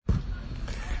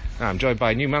I'm joined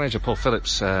by new manager Paul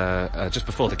Phillips just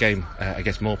before the game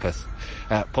against Morpeth.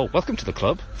 Paul, welcome to the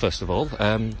club, first of all.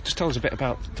 Just tell us a bit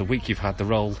about the week you've had, the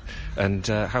role, and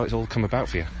how it's all come about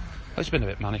for you. It's been a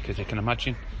bit manic, as you can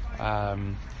imagine.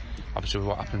 Obviously, with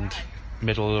what happened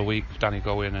middle of the week, Danny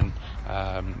going, and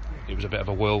it was a bit of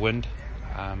a whirlwind.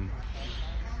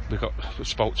 We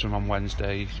spoke to him on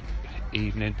Wednesday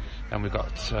evening, and we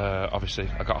got obviously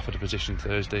I got offered a position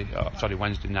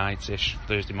Wednesday night-ish,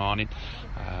 Thursday morning.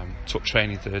 Took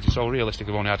training Thursday, so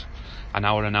realistically we've only had an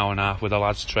hour and a half with the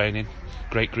lads training.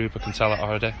 Great group, I can tell it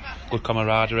already. Good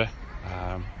camaraderie.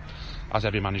 As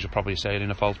every manager probably saying,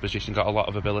 in a false position, got a lot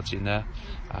of ability in there.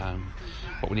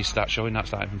 But we need to start showing that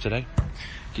starting from today. Can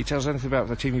you tell us anything about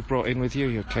the team you brought in with you?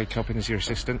 You're Kay Coppin as your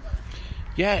assistant?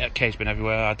 Yeah, Kay's been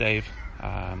everywhere. Dave,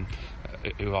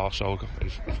 who also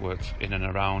has worked in and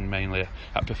around, mainly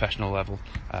at professional level.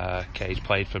 Kay's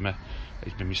played for me.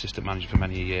 He's been my assistant manager for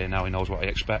many a year now. He knows what I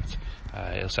expect.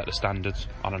 He'll set the standards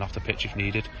on and off the pitch if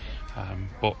needed.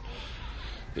 But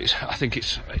I think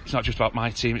it's not just about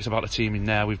my team, it's about the team in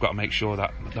there. We've got to make sure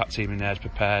that team in there is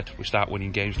prepared. We start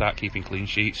winning games, start keeping clean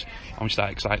sheets, and we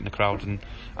start exciting the crowd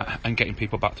and getting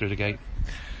people back through the gate.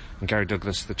 And Gary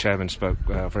Douglas, the chairman, spoke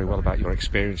very well about your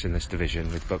experience in this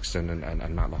division with Buxton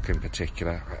and Matlock in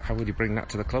particular. How will you bring that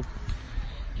to the club?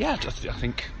 Yeah, I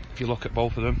think if you look at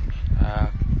both of them,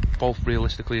 both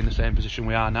realistically in the same position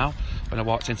we are now. When I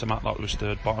walked into Matlock, it was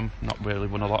third bottom, not really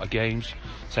won a lot of games.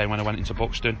 Same when I went into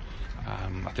Buxton.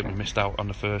 I think we missed out on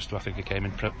the first. I think it came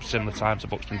in similar time to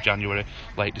Buxton, January,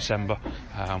 late December.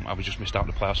 And we just missed out on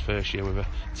the playoffs first year with a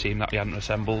team that we hadn't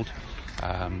assembled.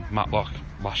 Matlock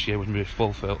last year was moved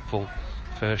full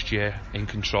first year in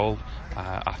control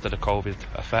after the COVID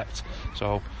effect.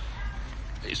 So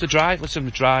it's the drive,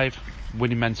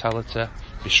 winning mentality,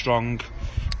 be strong,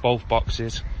 both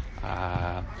boxes.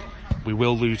 We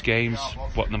will lose games,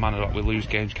 but in the manner that we lose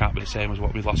games can't be the same as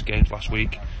what we lost games last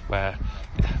week, where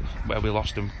we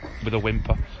lost them with a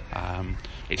whimper.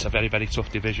 It's a very, very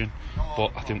tough division,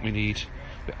 but I think we need,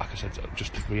 like I said,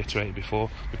 just to reiterate it before,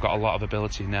 we've got a lot of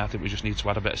ability in there. I think we just need to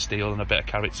add a bit of steel and a bit of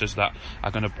characters that are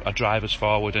going to drive us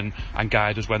forward and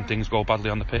guide us when things go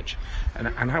badly on the pitch.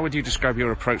 And how would you describe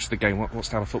your approach to the game? What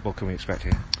style of football can we expect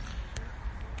here?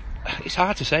 It's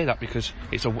hard to say that because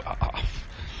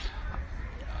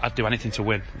I'd do anything to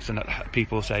win.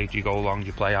 People say, do you go long, do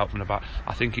you play out from the back?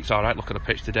 I think it's alright. Look at the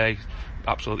pitch today.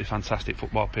 Absolutely fantastic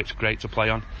football pitch, great to play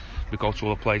on. We go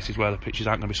to other places where the pitches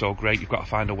aren't going to be so great. You've got to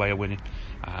find a way of winning.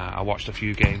 I watched a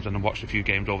few games over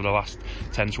the last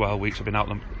 10-12 weeks. I've been out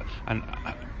them, and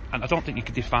I don't think you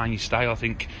can define your style. I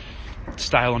think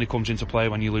style only comes into play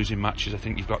when you're losing matches. I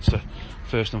think you've got to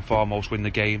first and foremost win the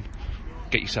game,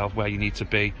 get yourself where you need to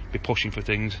be pushing for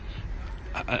things.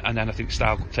 And then I think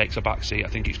style takes a back seat. I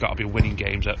think it's got to be winning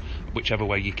games at whichever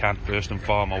way you can, first and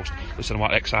foremost. Listen, I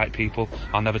want to excite people.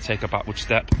 I'll never take a backward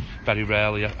step. Very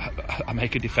rarely I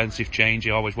make a defensive change.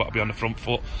 I always want to be on the front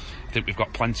foot. I think we've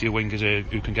got plenty of wingers here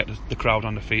who can get the crowd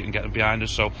on their feet and get them behind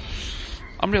us. So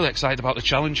I'm really excited about the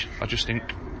challenge. I just think,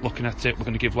 looking at it, we're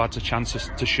going to give lads a chance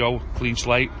to show clean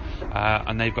slate,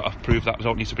 and they've got to prove that. We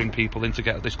don't need to bring people in to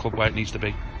get this club where it needs to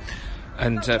be.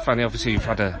 And finally, obviously, you've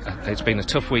had it's been a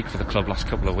tough week for the club last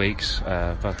couple of weeks,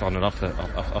 both on and off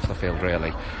the field,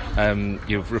 really.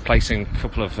 You're replacing a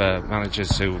couple of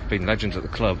managers who have been legends at the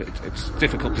club. It's a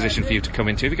difficult position for you to come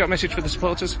into. Have you got a message for the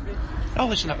supporters? Oh,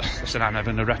 listen, I'm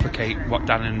never going to replicate what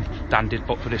Dan did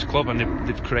but for this club, and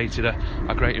they've created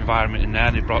a great environment in there,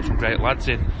 and they've brought some great lads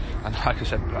in. And like I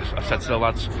said to the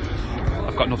lads,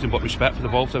 I've got nothing but respect for the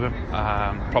both of them.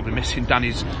 Probably missing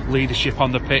Danny's leadership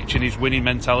on the pitch and his winning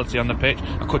mentality on the pitch.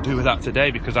 I could do with that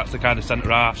today because that's the kind of centre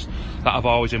halves that I've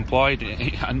always employed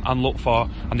and looked for,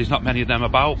 and there's not many of them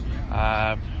about.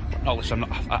 No, listen,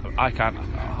 I can't.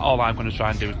 All I'm going to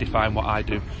try and do is define what I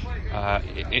do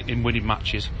in winning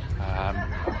matches. Like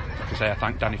I say, I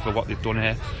thank Danny for what they've done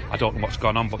here. I don't know what's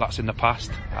gone on, but that's in the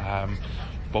past.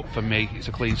 But for me, it's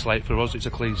a clean slate for us. It's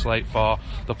a clean slate for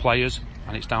the players,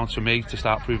 and it's down to me to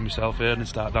start proving myself here,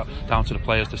 and down to the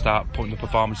players to start putting the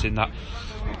performance in that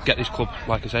get this club,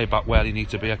 like I say, back where they need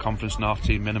to be, a Conference North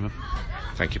team minimum.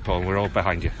 Thank you, Paul. We're all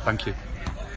behind you. Thank you.